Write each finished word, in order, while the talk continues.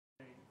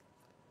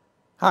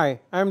Hi,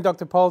 I'm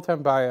Dr. Paul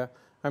Tambyah.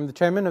 I'm the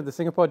chairman of the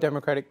Singapore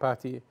Democratic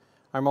Party.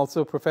 I'm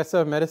also a professor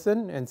of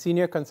medicine and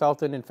senior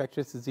consultant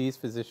infectious disease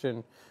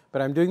physician,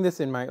 but I'm doing this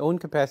in my own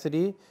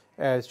capacity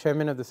as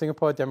chairman of the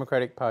Singapore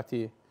Democratic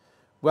Party.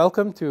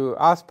 Welcome to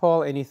Ask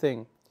Paul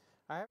Anything.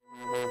 I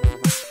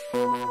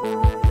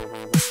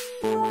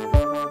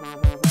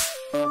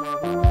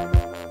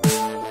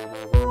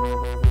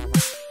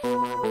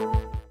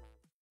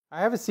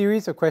have a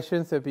series of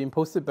questions that have been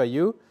posted by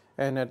you,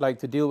 and I'd like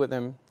to deal with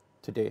them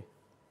today.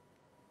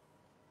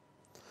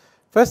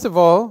 First of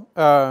all,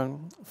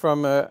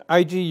 from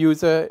IG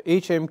user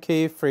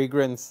HMK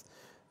Fragrance,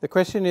 the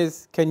question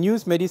is, can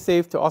use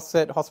MediSave to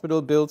offset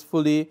hospital bills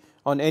fully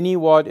on any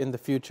ward in the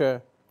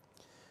future?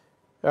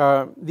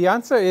 The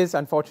answer is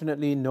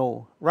unfortunately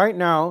no. Right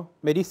now,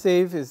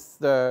 MediSave is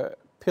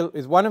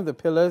one of the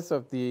pillars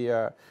of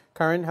the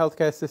current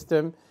healthcare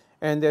system,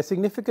 and there are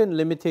significant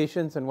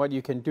limitations on what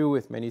you can do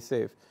with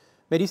MediSave.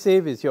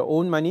 MediSave is your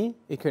own money.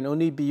 It can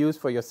only be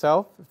used for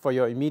yourself, for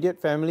your immediate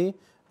family.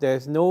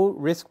 There's no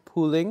risk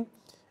pooling,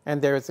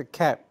 and there is a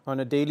cap on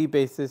a daily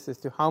basis as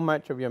to how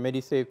much of your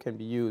MediSave can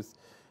be used.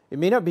 It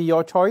may not be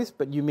your choice,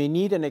 but you may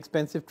need an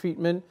expensive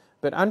treatment,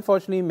 but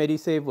unfortunately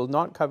MediSave will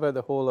not cover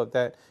the whole of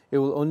that. It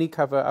will only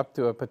cover up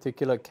to a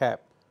particular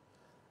cap.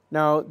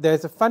 Now,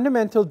 there's a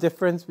fundamental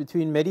difference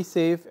between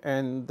MediSave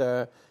and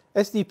the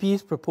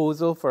SDP's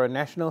proposal for a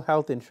national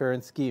health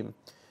insurance scheme.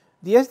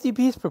 The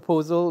SDP's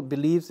proposal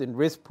believes in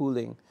risk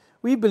pooling.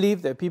 We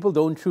believe that people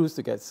don't choose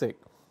to get sick.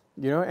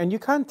 And you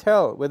can't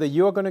tell whether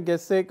you're going to get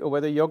sick or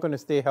whether you're going to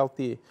stay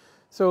healthy.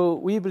 So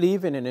we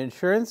believe in an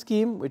insurance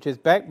scheme which is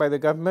backed by the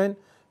government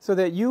so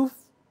that you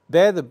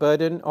bear the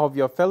burden of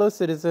your fellow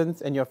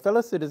citizens, and your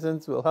fellow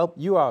citizens will help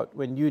you out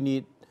when you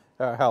need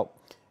help.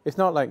 It's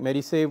not like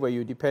MediSave where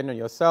you depend on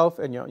yourself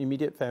and your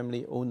immediate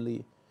family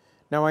only.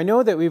 Now, I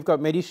know that we've got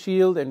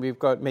MediShield and we've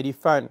got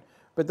MediFund,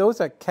 but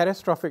those are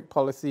catastrophic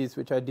policies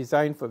which are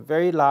designed for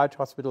very large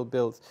hospital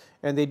bills,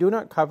 and they do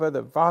not cover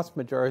the vast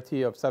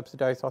majority of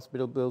subsidized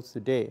hospital bills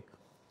today.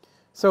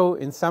 So,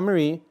 in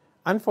summary,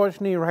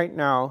 unfortunately right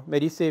now,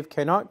 MediSave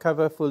cannot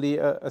cover fully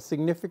a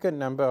significant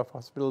number of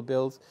hospital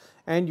bills,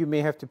 and you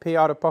may have to pay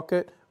out of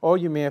pocket, or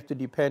you may have to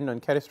depend on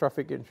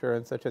catastrophic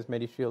insurance such as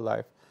MediShield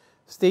Life.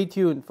 Stay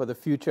tuned for the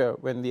future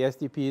when the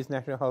SDP's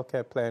National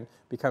Healthcare Plan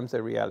becomes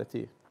a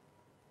reality.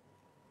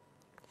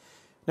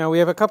 Now, we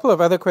have a couple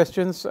of other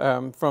questions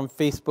from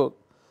Facebook.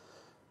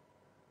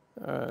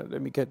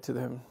 Let me get to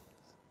them.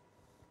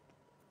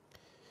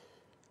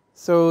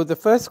 So the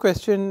first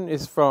question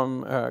is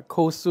from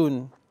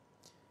Kosun.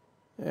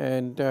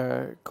 And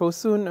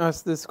Kosun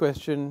asked this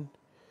question.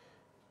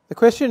 The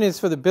question is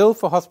for the bill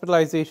for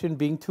hospitalization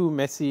being too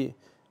messy.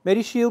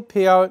 MediShield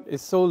payout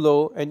is so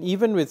low, and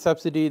even with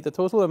subsidy, the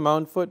total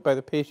amount foot by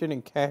the patient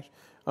in cash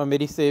on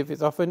MediSave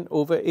is often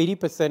over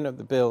 80% of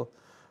the bill.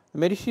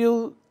 The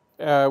MediShield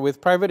with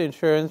private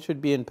insurance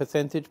should be in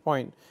percentage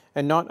point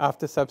and not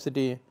after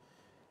subsidy.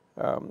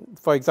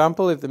 For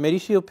example, if the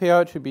MediShield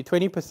payout should be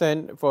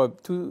 20% for a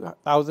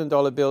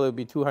 $2,000 bill, it would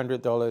be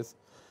 $200.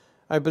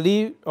 For a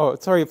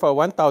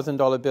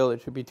 $1,000 bill,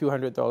 it should be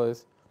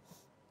 $200.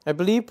 I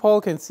believe Paul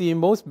can see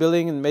most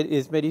billing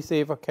is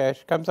MediSave or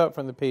cash, comes out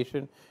from the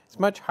patient. It's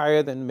much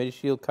higher than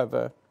MediShield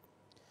cover.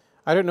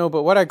 I don't know,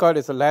 but what I got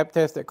is a lab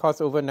test that costs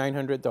over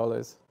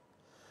 $900.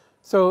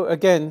 So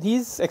again,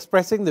 he's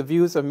expressing the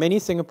views of many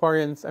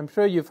Singaporeans. I'm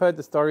sure you've heard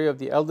the story of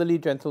the elderly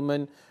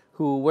gentleman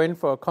who went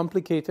for a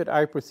complicated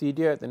eye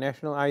procedure at the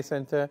National Eye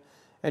Centre,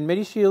 and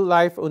MediShield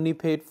Life only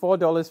paid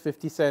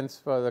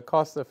 $4.50 for the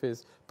cost of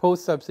his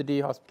post-subsidy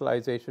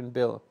hospitalization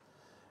bill.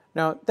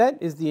 Now, that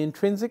is the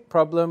intrinsic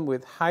problem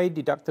with high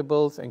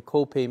deductibles and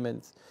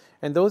co-payments,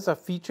 and those are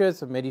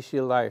features of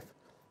MediShield Life.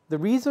 The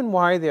reason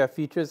why they are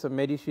features of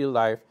MediShield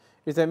Life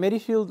is that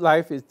MediShield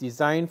Life is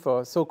designed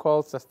for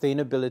so-called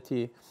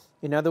sustainability.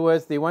 In other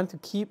words, they want to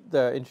keep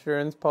the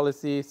insurance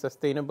policy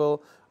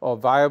sustainable or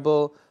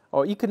viable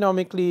or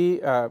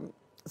economically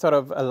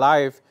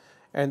alive.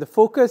 And the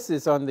focus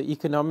is on the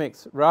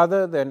economics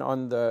rather than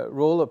on the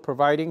role of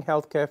providing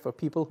healthcare for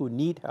people who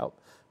need help,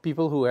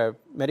 people who have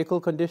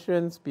medical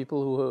conditions,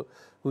 people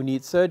who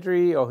need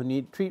surgery or who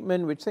need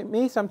treatment, which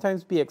may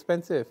sometimes be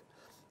expensive.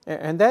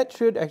 And that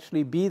should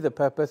actually be the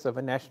purpose of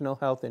a national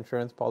health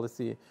insurance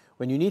policy.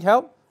 When you need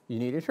help, you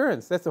need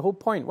insurance. That's the whole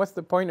point. What's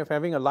the point of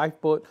having a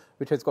lifeboat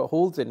which has got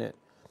holes in it?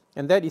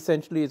 And that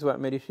essentially is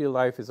what MediShield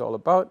Life is all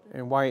about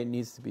and why it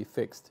needs to be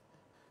fixed.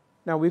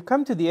 Now, we've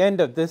come to the end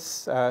of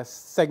this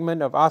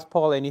segment of Ask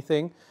Paul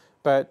Anything,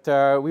 but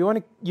we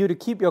want you to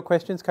keep your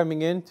questions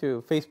coming in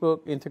to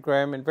Facebook,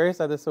 Instagram, and various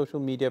other social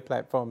media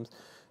platforms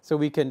so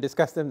we can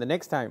discuss them the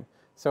next time.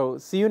 So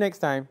see you next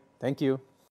time. Thank you.